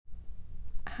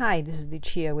Hi, this is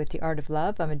Lucia with The Art of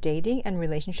Love. I'm a dating and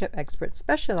relationship expert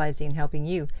specializing in helping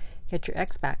you get your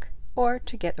ex back or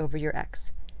to get over your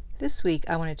ex. This week,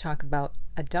 I want to talk about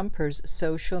a dumper's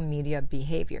social media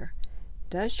behavior.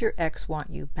 Does your ex want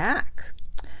you back?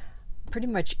 Pretty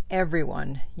much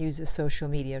everyone uses social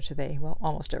media today. Well,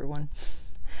 almost everyone.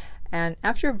 And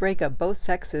after a breakup, both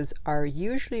sexes are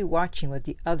usually watching what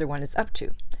the other one is up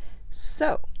to.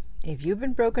 So, if you've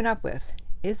been broken up with,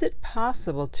 is it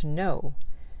possible to know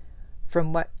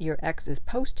from what your ex is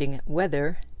posting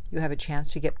whether you have a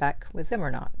chance to get back with them or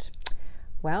not?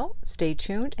 Well, stay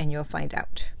tuned and you'll find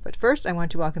out. But first, I want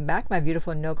to welcome back my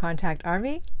beautiful No Contact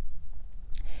Army.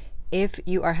 If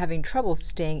you are having trouble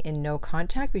staying in no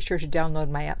contact, be sure to download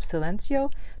my app Silencio.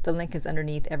 The link is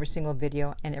underneath every single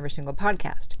video and every single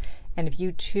podcast. And if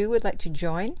you too would like to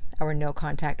join our No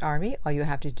Contact Army, all you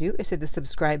have to do is hit the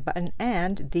subscribe button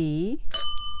and the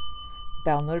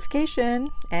bell notification,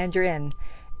 and you're in.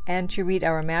 And to read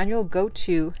our manual, go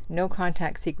to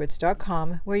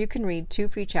nocontactsecrets.com, where you can read 2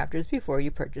 free chapters before you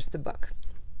purchase the book.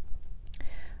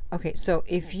 Okay, so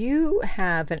if you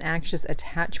have an anxious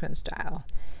attachment style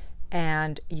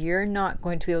and you're not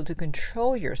going to be able to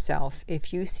control yourself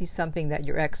if you see something that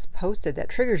your ex posted that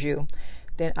triggers you,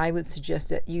 then I would suggest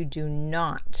that you do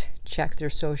not check their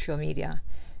social media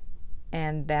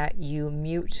and that you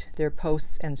mute their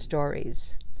posts and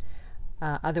stories.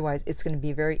 Otherwise, it's going to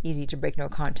be very easy to break no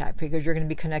contact because you're going to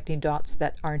be connecting dots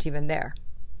that aren't even there.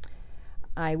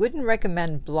 I wouldn't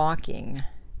recommend blocking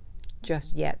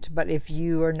just yet, but if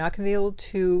you are not going to be able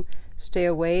to stay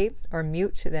away or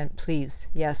mute, then please,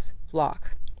 yes,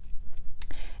 block.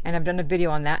 And I've done a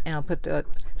video on that, and I'll put the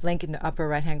link in the upper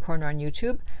right-hand corner on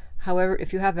YouTube. However,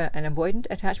 if you have an avoidant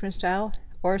attachment style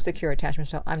or a secure attachment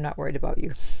style, I'm not worried about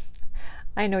you.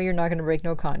 I know you're not going to break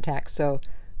no contact, so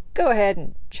go ahead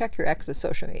and check your ex's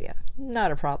social media. Not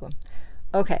a problem.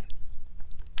 Okay,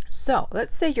 so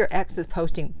let's say your ex is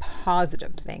posting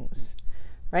positive things,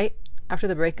 right? After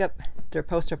the breakup, their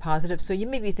posts are positive. So you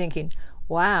may be thinking,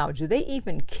 wow, do they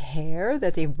even care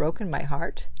that they've broken my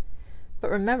heart?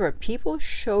 But remember, people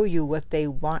show you what they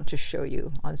want to show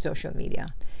you on social media.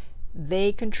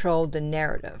 They control the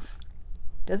narrative.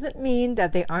 Doesn't mean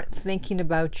that they aren't thinking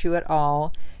about you at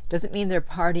all. Doesn't mean they're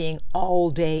partying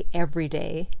all day, every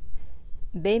day.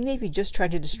 They may be just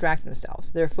trying to distract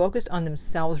themselves. They're focused on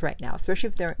themselves right now, especially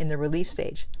if they're in the relief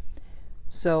stage.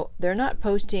 So they're not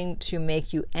posting to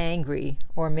make you angry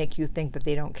or make you think that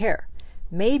they don't care.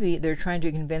 Maybe they're trying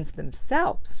to convince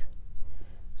themselves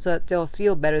so that they'll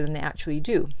feel better than they actually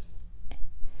do.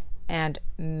 And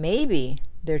maybe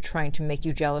they're trying to make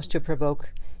you jealous to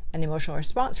provoke an emotional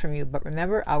response from you. But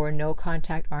remember our No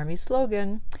Contact Army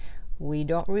slogan: we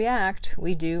don't react,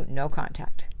 we do no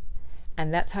contact.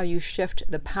 And that's how you shift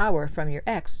the power from your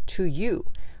ex to you,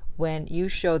 when you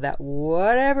show that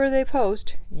whatever they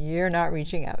post, you're not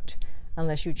reaching out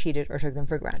unless you cheated or took them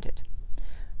for granted.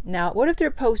 Now, what if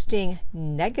they're posting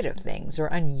negative things or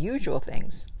unusual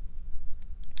things?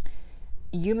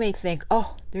 You may think,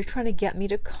 oh, they're trying to get me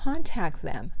to contact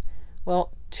them.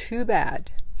 Well, too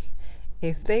bad.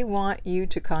 If they want you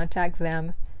to contact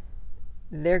them,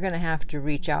 they're going to have to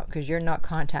reach out because you're not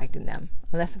contacting them.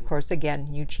 Unless, of course,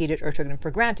 again, you cheated or took them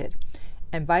for granted.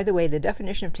 And by the way, the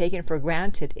definition of taken for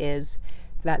granted is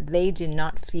that they did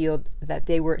not feel that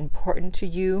they were important to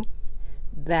you,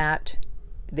 that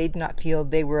they did not feel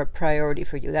they were a priority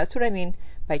for you. That's what I mean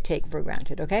by take for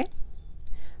granted, okay?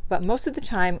 But most of the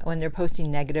time when they're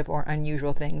posting negative or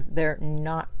unusual things, they're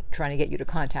not trying to get you to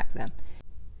contact them.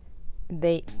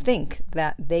 They think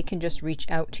that they can just reach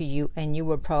out to you and you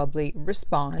will probably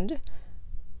respond.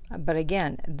 But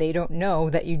again, they don't know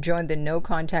that you joined the No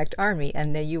Contact Army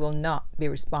and that you will not be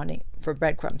responding for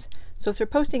breadcrumbs. So if they're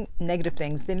posting negative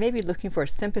things, they may be looking for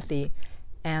sympathy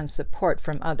and support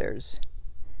from others.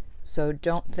 So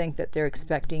don't think that they're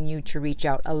expecting you to reach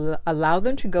out. Allow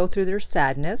them to go through their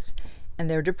sadness and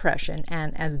their depression.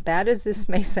 And as bad as this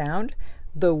may sound,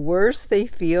 the worse they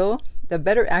feel, the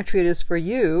better actually it is for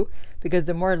you, because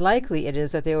the more likely it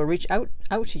is that they will reach out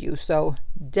to you. So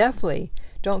definitely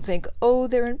don't think, oh,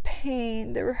 they're in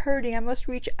pain, they're hurting, I must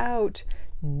reach out.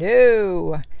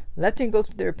 No, let them go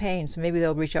through their pain, so maybe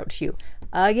they'll reach out to you.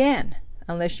 Again,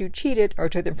 unless you cheated or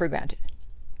took them for granted.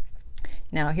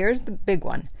 Now, here's the big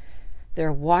one.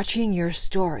 They're watching your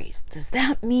stories. Does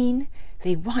that mean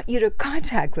they want you to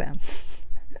contact them?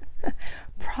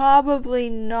 Probably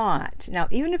not. Now,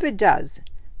 even if it does,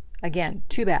 again,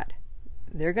 too bad.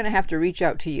 They're going to have to reach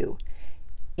out to you.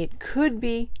 It could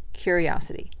be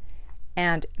curiosity.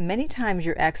 And many times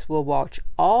your ex will watch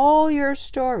all your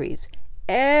stories,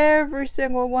 every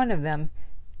single one of them,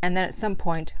 and then at some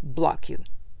point block you.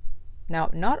 Now,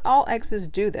 not all exes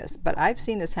do this, but I've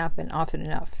seen this happen often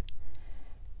enough.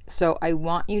 So I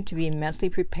want you to be mentally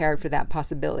prepared for that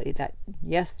possibility that,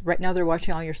 yes, right now they're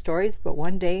watching all your stories, but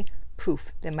one day,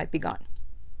 poof, they might be gone.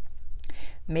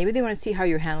 Maybe they want to see how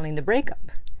you're handling the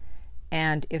breakup.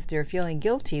 And if they're feeling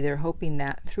guilty, they're hoping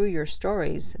that through your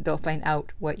stories, they'll find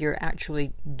out what you're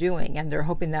actually doing. And they're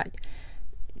hoping that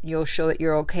you'll show that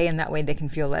you're okay, and that way they can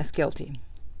feel less guilty.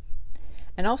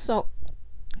 And also,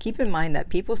 keep in mind that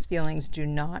people's feelings do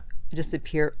not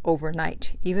disappear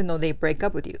overnight, even though they break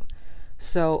up with you.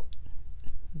 So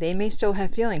they may still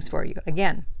have feelings for you.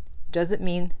 Again, doesn't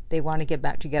mean they want to get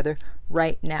back together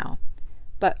right now.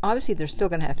 But obviously they're still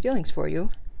going to have feelings for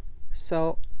you.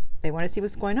 So they want to see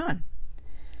what's going on.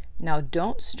 Now,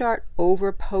 don't start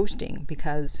over posting,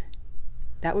 because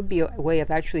that would be a way of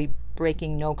actually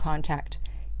breaking no contact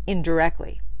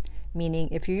indirectly. Meaning,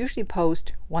 if you usually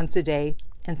post once a day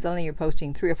and suddenly you're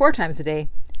posting 3 or 4 times a day,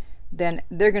 then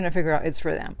they're going to figure out it's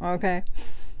for them. Okay?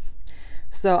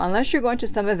 So unless you're going to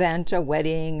some event, a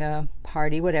wedding, a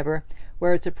party, whatever,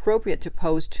 where it's appropriate to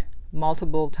post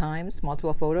multiple times,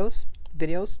 multiple photos,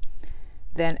 videos,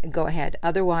 then go ahead.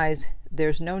 Otherwise,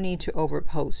 there's no need to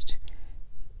overpost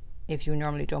if you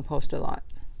normally don't post a lot.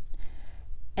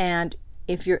 And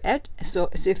if your ex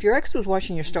was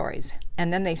watching your stories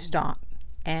and then they stop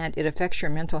and it affects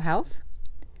your mental health,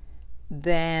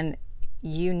 then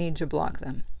you need to block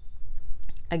them.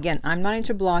 Again, I'm not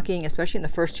into blocking, especially in the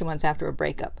first 2 months after a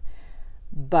breakup,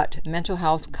 but mental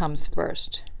health comes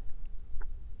first.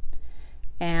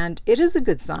 And it is a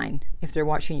good sign if they're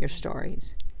watching your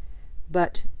stories,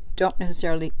 but don't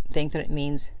necessarily think that it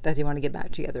means that they want to get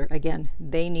back together. Again,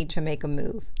 they need to make a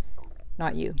move,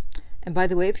 not you. And by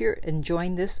the way, if you're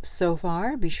enjoying this so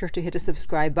far, be sure to hit a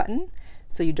subscribe button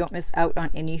so you don't miss out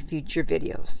on any future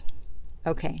videos.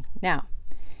 Okay, now,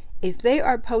 if they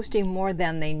are posting more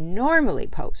than they normally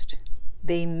post,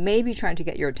 they may be trying to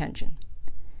get your attention.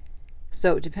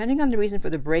 So depending on the reason for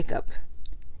the breakup,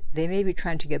 they may be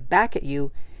trying to get back at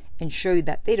you and show you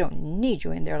that they don't need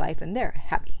you in their life and they're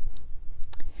happy.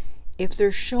 If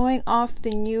they're showing off the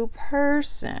new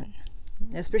person,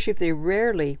 especially if they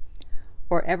rarely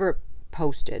or ever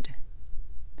posted,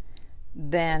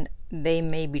 then they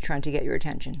may be trying to get your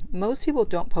attention. Most people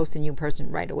don't post a new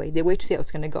person right away. They wait to see how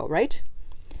it's going to go, right?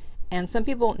 And some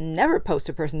people never post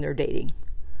a person they're dating.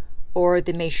 Or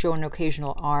they may show an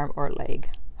occasional arm or leg.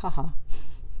 Haha.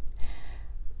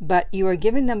 But you are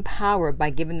giving them power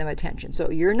by giving them attention. So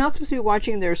you're not supposed to be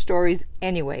watching their stories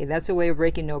anyway. That's a way of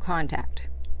breaking no contact.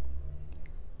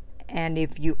 And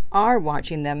if you are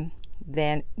watching them,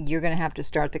 then you're going to have to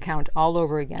start the count all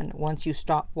over again once you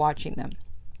stop watching them.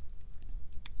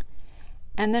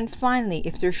 And then finally,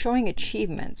 if they're showing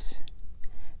achievements,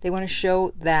 they want to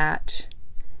show that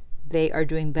they are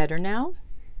doing better now,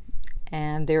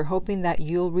 and they're hoping that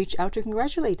you'll reach out to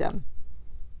congratulate them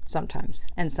sometimes,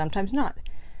 and sometimes not.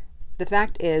 The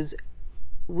fact is,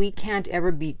 we can't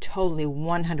ever be totally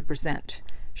 100%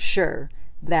 sure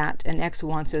that an ex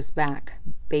wants us back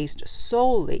based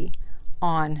solely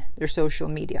on their social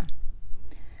media.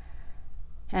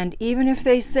 And even if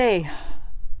they say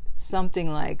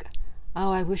something like,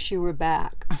 "Oh, I wish you were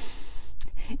back,"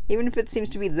 even if it seems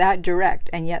to be that direct,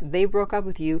 and yet they broke up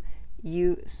with you,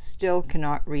 you still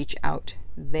cannot reach out.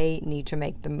 They need to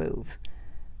make the move.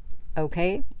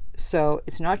 Okay? So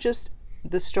it's not just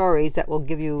the stories that will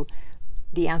give you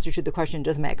the answer to the question,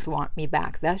 does my ex want me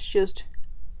back? That's just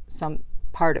some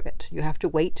part of it. You have to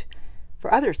wait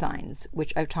for other signs,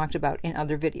 which I've talked about in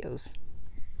other videos.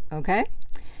 Okay?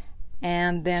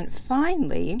 And then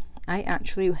finally, I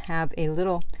actually have a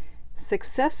little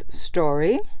success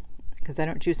story, because I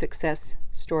don't do success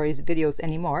stories videos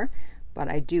anymore, but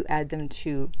I do add them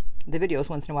to the videos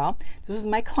once in a while. This was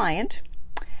my client,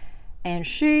 and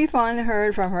she finally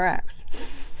heard from her ex.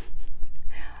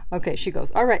 Okay, she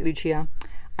goes, "All right, Lucia,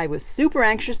 I was super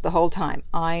anxious the whole time."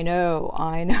 I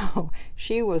know.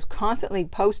 She was constantly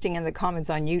posting in the comments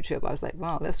on YouTube. I was like,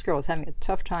 wow, this girl is having a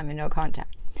tough time in no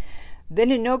contact.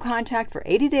 Been in no contact for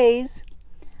 80 days.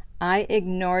 I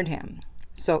ignored him.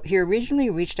 So he originally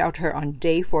reached out to her on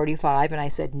day 45, and I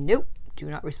said, nope, do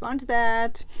not respond to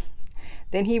that.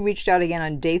 Then he reached out again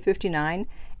on day 59,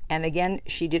 and again,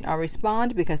 she did not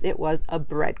respond because it was a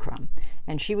breadcrumb.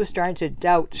 And she was starting to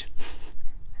doubt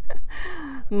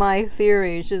my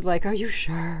theory. She's like, "Are you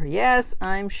sure?" "Yes,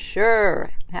 I'm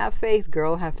sure. Have faith,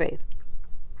 girl, have faith."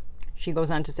 She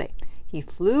goes on to say, "He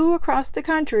flew across the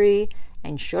country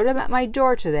and showed up at my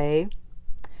door today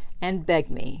and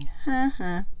begged me."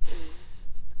 I'm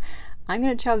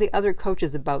going to tell the other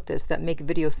coaches about this that make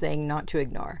videos saying not to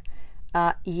ignore.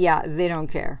 Yeah, they don't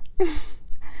care.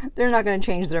 they're not going to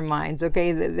change their minds,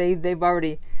 okay? They've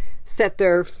already set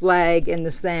their flag in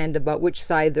the sand about which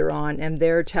side they're on, and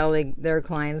they're telling their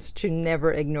clients to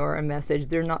never ignore a message.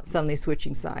 They're not suddenly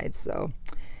switching sides. So,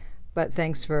 but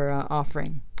thanks for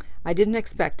offering. I didn't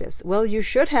expect this. Well, you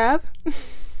should have.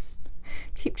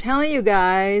 Keep telling you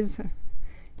guys,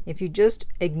 if you just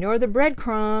ignore the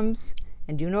breadcrumbs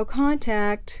and do no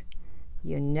contact,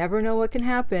 you never know what can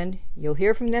happen. You'll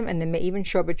hear from them, and they may even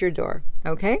show up at your door.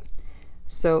 Okay?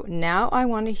 So now I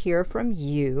want to hear from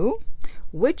you.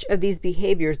 Which of these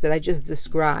behaviors that I just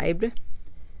described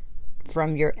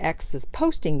from your ex's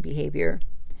posting behavior,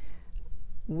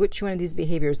 which one of these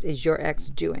behaviors is your ex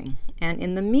doing? And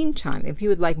in the meantime, if you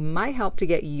would like my help to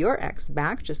get your ex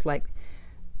back, just like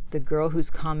the girl whose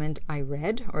comment I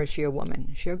read, or is she a woman?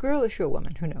 Is she a girl or is she a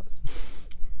woman? Who knows?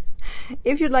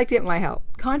 If you'd like to get my help,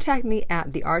 contact me at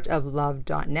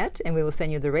theartoflove.net and we will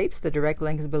send you the rates. The direct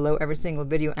link is below every single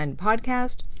video and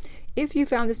podcast. If you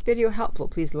found this video helpful,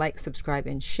 please like, subscribe,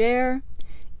 and share.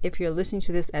 If you're listening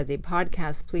to this as a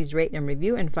podcast, please rate and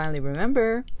review. And finally,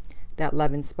 remember that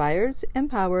love inspires,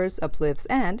 empowers, uplifts,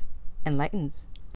 and enlightens.